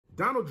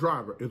Donald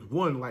Driver is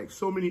one like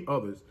so many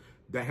others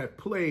that have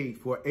played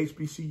for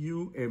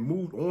HBCU and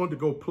moved on to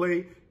go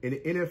play in the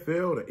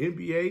NFL, the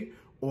NBA,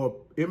 or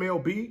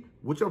MLB,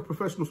 whichever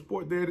professional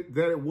sport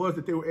that it was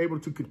that they were able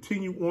to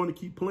continue on to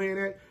keep playing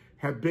at,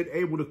 have been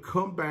able to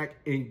come back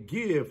and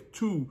give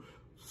to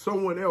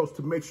someone else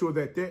to make sure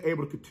that they're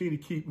able to continue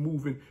to keep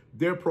moving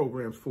their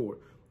programs forward.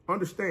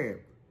 Understand,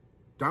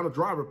 Donald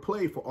Driver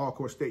played for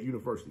Alcorn State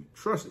University.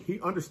 Trust me,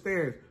 he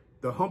understands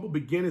the humble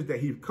beginnings that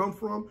he's come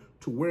from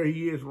to where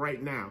he is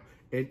right now.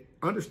 And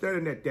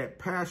understanding that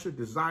passion,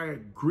 desire,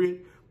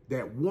 grit,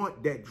 that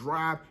want, that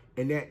drive,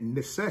 and that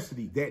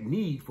necessity, that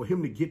need for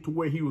him to get to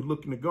where he was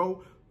looking to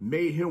go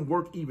made him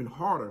work even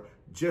harder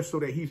just so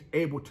that he's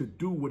able to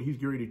do what he's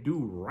getting ready to do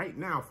right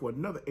now for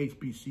another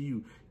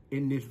HBCU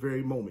in this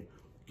very moment.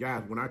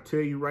 Guys, when I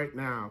tell you right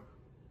now,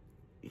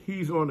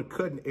 he's on the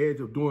cutting edge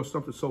of doing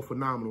something so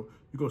phenomenal,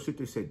 you're going to sit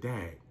there and say,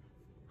 Dad,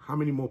 how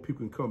many more people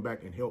can come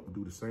back and help and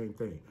do the same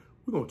thing?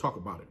 We're going to talk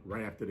about it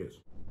right after this.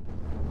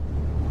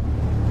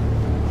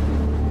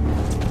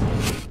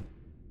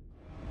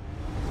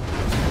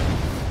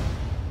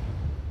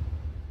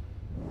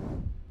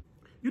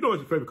 You know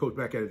it's your favorite coach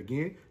back at it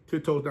again.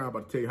 10 toes down,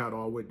 about to tell you how it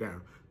all went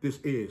down. This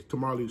is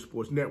Tomorrow Leader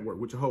Sports Network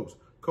with your host,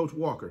 Coach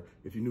Walker.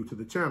 If you're new to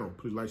the channel,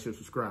 please like, share,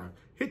 subscribe.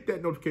 Hit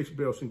that notification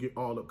bell so you can get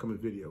all upcoming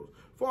videos.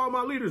 For all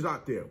my leaders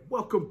out there,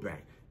 welcome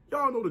back.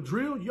 Y'all know the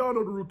drill. Y'all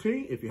know the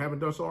routine. If you haven't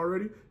done so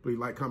already, please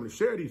like, comment, and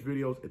share these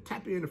videos and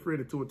tap in a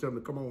friend or two and tell them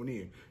to come on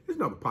in. It's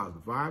nothing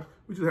positive vibes.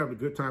 We're just having a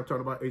good time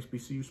talking about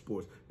HBCU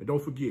sports. And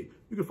don't forget,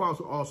 you can follow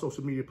us on all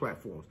social media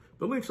platforms.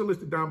 The links are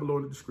listed down below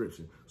in the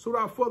description. So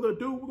without further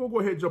ado, we're going to go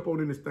ahead and jump on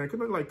in this thing.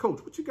 Because I'm like,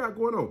 Coach, what you got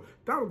going on?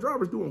 Donald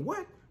Driver's doing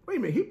what? Wait a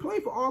minute, he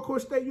played for Alcorn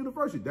State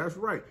University. That's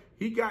right.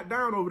 He got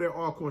down over there at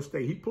Alcorn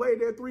State. He played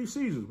there 3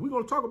 seasons. We're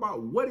going to talk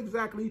about what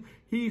exactly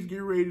he's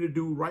getting ready to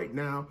do right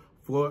now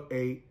for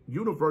a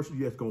university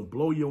that's going to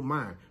blow your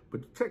mind.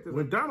 But check this.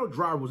 When Donald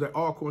Driver was at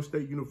Alcorn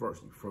State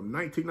University from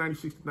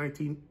 1996 to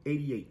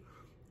 1988,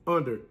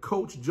 under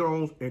Coach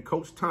Jones and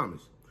Coach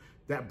Thomas,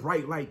 that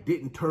bright light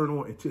didn't turn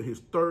on until his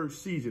 3rd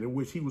season, in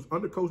which he was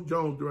under Coach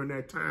Jones during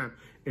that time,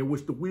 in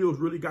which the wheels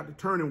really got to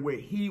turning, where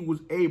he was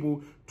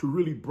able to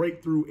really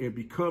break through and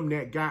become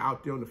that guy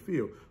out there on the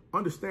field.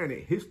 Understand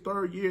that his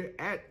 3rd year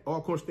at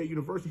Alcorn State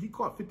University, he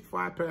caught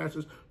 55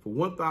 passes for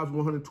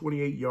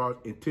 1,128 yards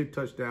and 10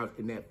 touchdowns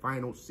in that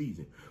final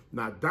season.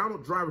 Now,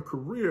 Donald Driver's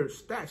career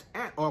stats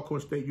at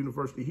Alcorn State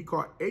University, he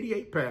caught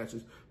 88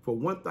 passes for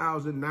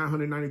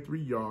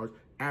 1,993 yards,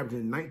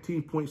 averaging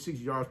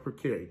 19.6 yards per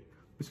carry.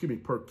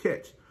 Per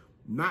catch.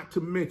 Not to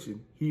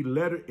mention, he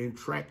led it in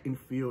track and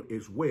field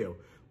as well.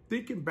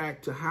 Thinking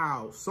back to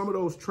how some of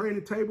those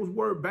training tables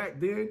were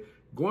back then,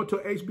 going to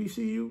a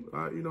HBCU,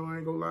 you know, I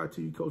ain't gonna lie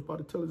to you, Coach, about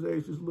to tell his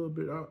age just a little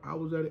bit. I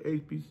was at an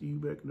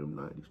HBCU back in them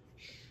 90s.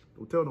 Shh,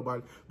 don't tell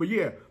nobody. But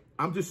yeah,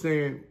 I'm just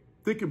saying,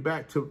 thinking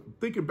back to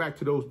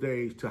those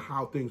days, to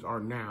how things are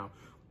now,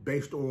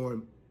 based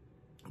on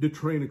the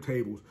training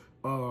tables,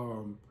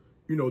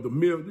 you know, the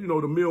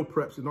meal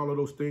preps and all of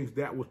those things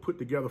that was put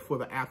together for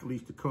the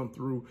athletes to come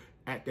through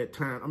at that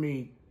time. I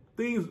mean,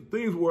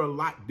 things were a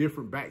lot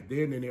different back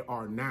then than they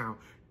are now.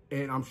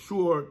 And I'm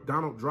sure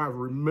Donald Driver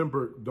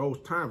remembered those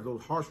times,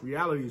 those harsh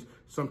realities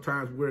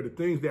sometimes, where the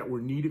things that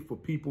were needed for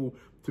people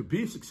to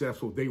be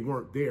successful, they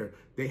weren't there.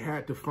 They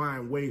had to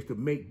find ways to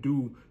make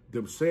do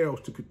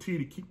themselves, to continue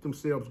to keep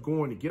themselves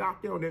going, to get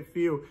out there on that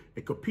field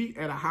and compete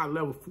at a high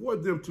level for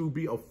them to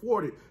be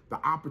afforded the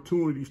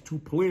opportunities to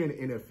play in the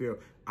NFL,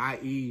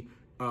 i.e.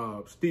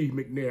 Steve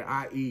McNair,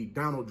 i.e.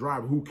 Donald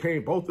Driver, who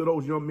came, both of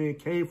those young men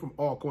came from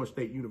Alcorn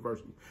State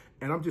University.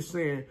 And I'm just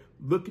saying,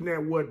 looking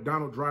at what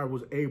Donald Driver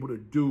was able to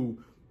do,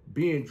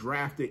 being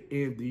drafted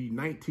in the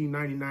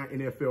 1999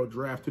 NFL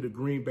draft to the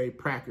Green Bay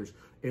Packers,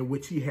 in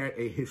which he had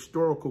a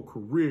historical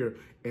career,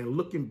 and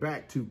looking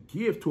back to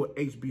give to an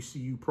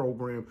HBCU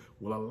program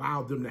will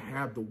allow them to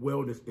have the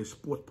wellness and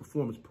sports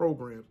performance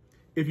programs.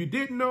 If you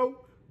didn't know,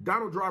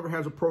 Donald Driver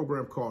has a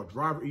program called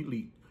Driver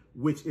Elite,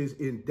 which is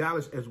in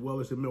Dallas as well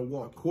as in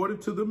Milwaukee. According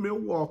to the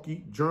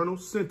Milwaukee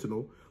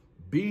Journal-Sentinel,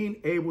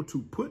 being able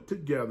to put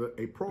together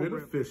a program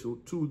beneficial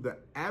to the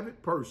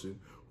avid person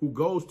who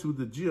goes to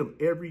the gym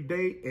every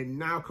day and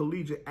now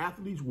collegiate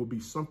athletes will be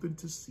something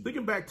to see.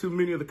 Thinking back to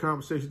many of the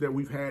conversations that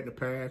we've had in the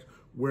past,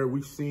 where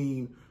we've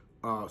seen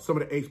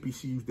some of the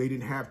HBCUs, they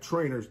didn't have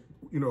trainers,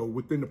 you know,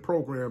 within the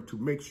program to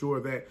make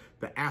sure that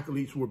the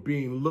athletes were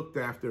being looked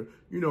after,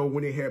 you know,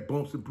 when they had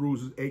bumps and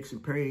bruises, aches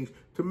and pains,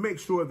 to make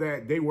sure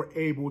that they were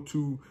able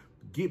to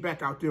get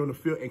back out there on the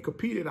field and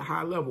compete at a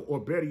high level, or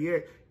better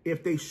yet,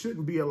 if they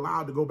shouldn't be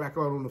allowed to go back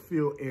out on the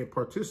field and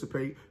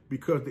participate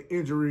because the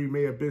injury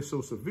may have been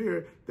so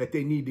severe that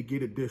they need to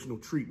get additional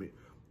treatment.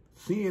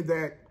 Seeing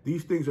that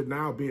these things are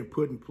now being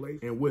put in place,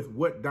 and with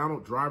what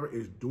Donald Driver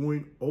is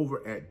doing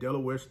over at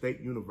Delaware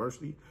State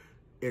University,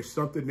 it's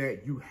something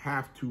that you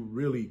have to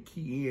really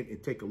key in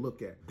and take a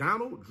look at.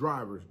 Donald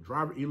Driver's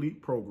Driver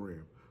Elite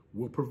program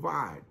will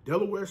provide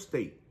Delaware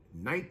State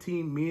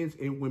 19 men's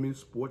and women's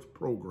sports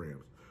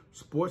programs,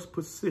 sports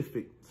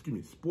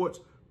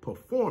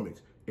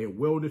performance and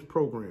wellness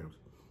programs.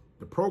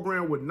 The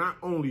program would not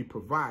only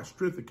provide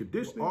strength and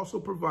conditioning, but also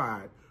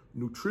provide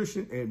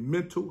nutrition and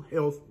mental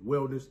health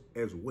wellness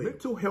as well.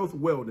 Mental health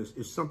wellness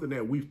is something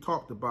that we've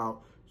talked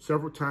about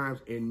several times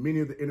in many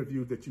of the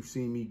interviews that you've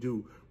seen me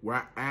do, where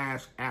I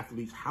ask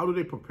athletes, how do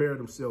they prepare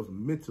themselves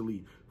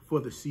mentally for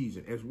the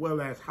season, as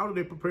well as how do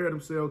they prepare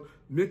themselves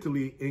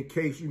mentally in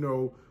case,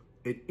 an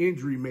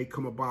injury may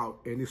come about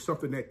and it's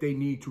something that they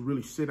need to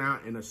really sit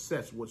down and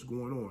assess what's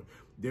going on.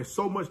 There's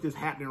so much that's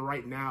happening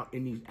right now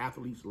in these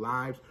athletes'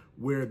 lives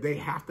where they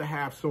have to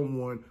have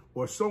someone,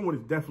 or someone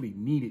is definitely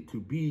needed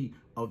to be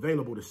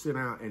available to sit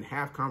down and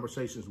have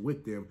conversations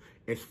with them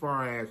as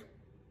far as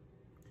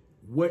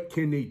what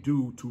can they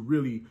do to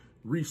really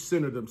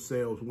recenter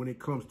themselves when it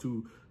comes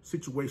to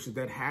situations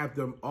that have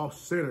them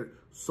off-centered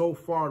so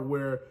far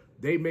where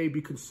they may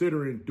be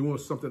considering doing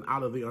something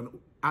out of the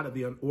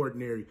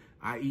unordinary,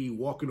 i.e.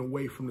 walking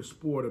away from the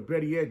sport, or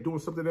better yet, doing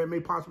something that may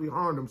possibly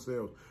harm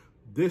themselves.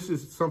 This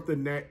is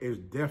something that is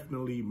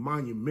definitely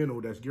monumental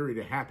that's getting ready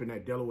to happen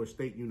at Delaware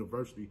State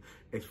University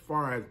as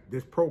far as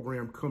this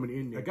program coming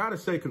in there. I gotta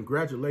say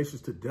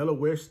congratulations to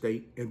Delaware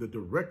State and the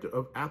Director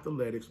of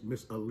Athletics,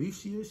 Miss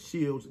Alicia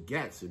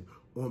Shields-Gaines,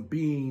 on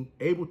being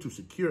able to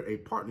secure a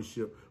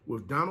partnership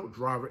with Donald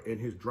Driver and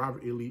his Driver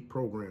Elite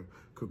program.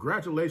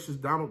 Congratulations,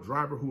 Donald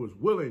Driver, who is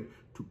willing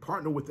to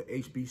partner with the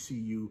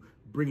HBCU,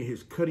 bringing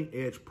his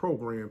cutting-edge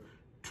program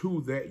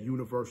to that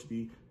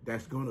university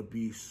that's going to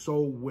be so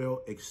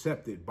well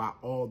accepted by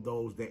all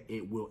those that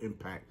it will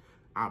impact.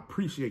 I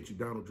appreciate you,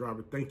 Donald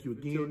Driver. Thank you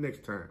again. Until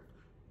next time,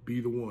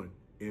 be the one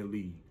and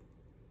lead.